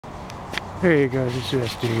Hey guys, it's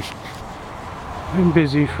SD. Been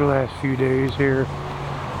busy for the last few days here.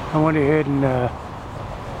 I went ahead and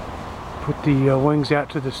put the wings out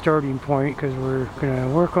to the starting point because we're going to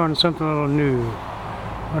work on something a little new.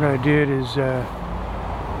 What I did is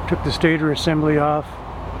took the stator assembly off,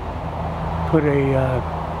 put a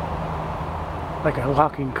like a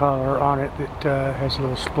locking collar on it that has a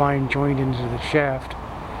little spline joint into the shaft,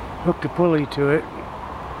 hooked a pulley to it.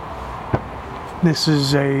 This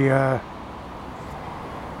is a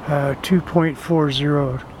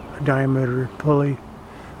 2.40 diameter pulley.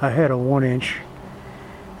 I had a 1-inch.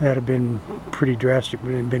 That had been pretty drastic, but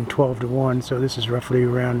it had been 12-to-1, so this is roughly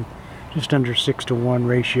around just under 6-to-1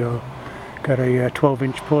 ratio. Got a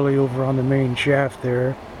 12-inch pulley over on the main shaft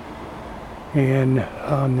there, and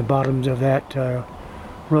on the bottoms of that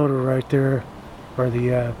rotor right there, or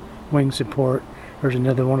the wing support, there's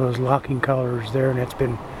another one of those locking collars there, and that's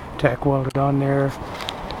been tack welded on there.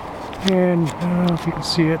 And I don't know if you can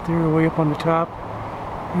see it there way up on the top.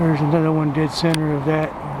 There's another one dead center of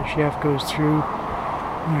that where the shaft goes through.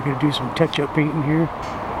 I'm going to do some touch-up painting here,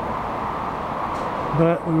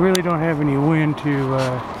 but we really don't have any wind to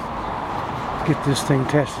get this thing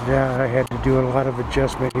tested out. I had to do a lot of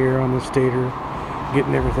adjustment here on the stator,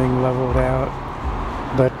 getting everything leveled out,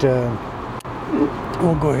 but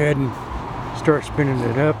we'll go ahead and start spinning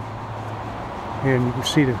it up, and you can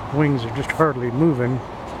see the wings are just hardly moving.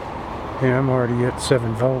 And I'm already at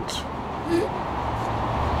 7 volts.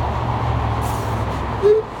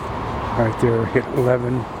 Right there, hit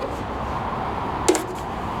 11.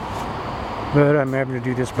 But I'm having to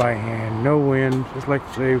do this by hand. No wind, just like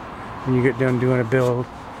say when you get done doing a build.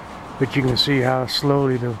 But you can see how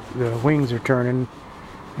slowly the wings are turning.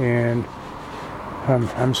 And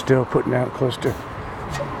I'm still putting out close to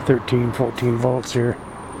 13, 14 volts here.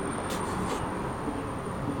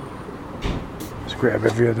 Grab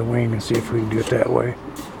every other wing and see if we can do it that way.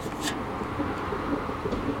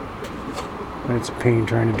 And it's a pain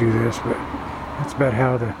trying to do this, but that's about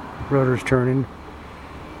how the rotor's turning.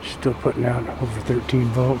 Still putting out over 13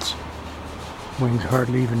 volts. Wings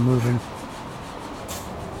hardly even moving.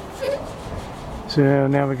 So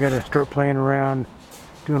now we got to start playing around,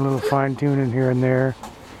 doing a little fine tuning here and there.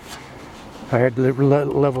 I had to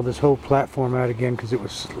level this whole platform out again because it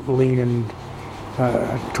was leaning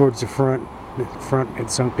towards the front. The front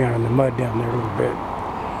had sunk down in the mud down there a little bit,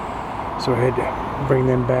 so I had to bring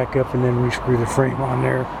them back up and then rescrew the frame on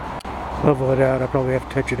there, level it out. I probably have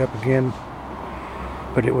to touch it up again,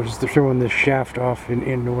 but it was throwing the shaft off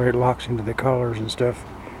in where it locks into the collars and stuff,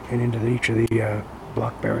 and into each of the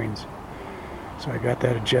block bearings. So I got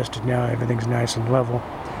that adjusted now. Everything's nice and level,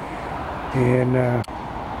 and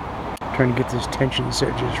trying to get this tension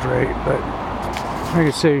set just right. But like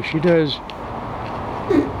I say, she does.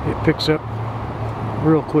 It picks up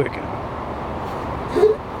real quick.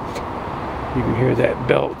 You can hear that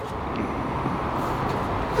belt.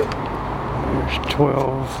 There's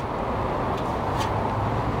 12,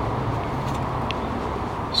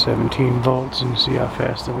 17 volts, and see how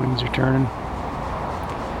fast the wings are turning.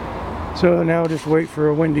 So now just wait for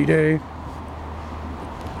a windy day.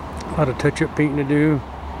 A lot of touch-up painting to do.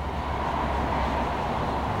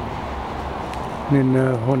 And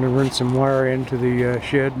then want to run some wire into the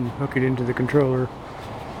shed and hook it into the controller.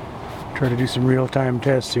 Try to do some real-time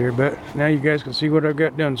tests here, but now you guys can see what I've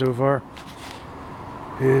got done so far.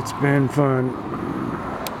 It's been fun.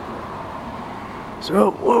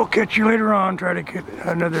 So we'll catch you later on. Try to get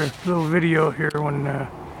another little video here when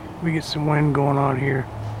we get some wind going on here.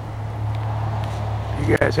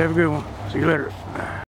 You guys have a good one. See you later.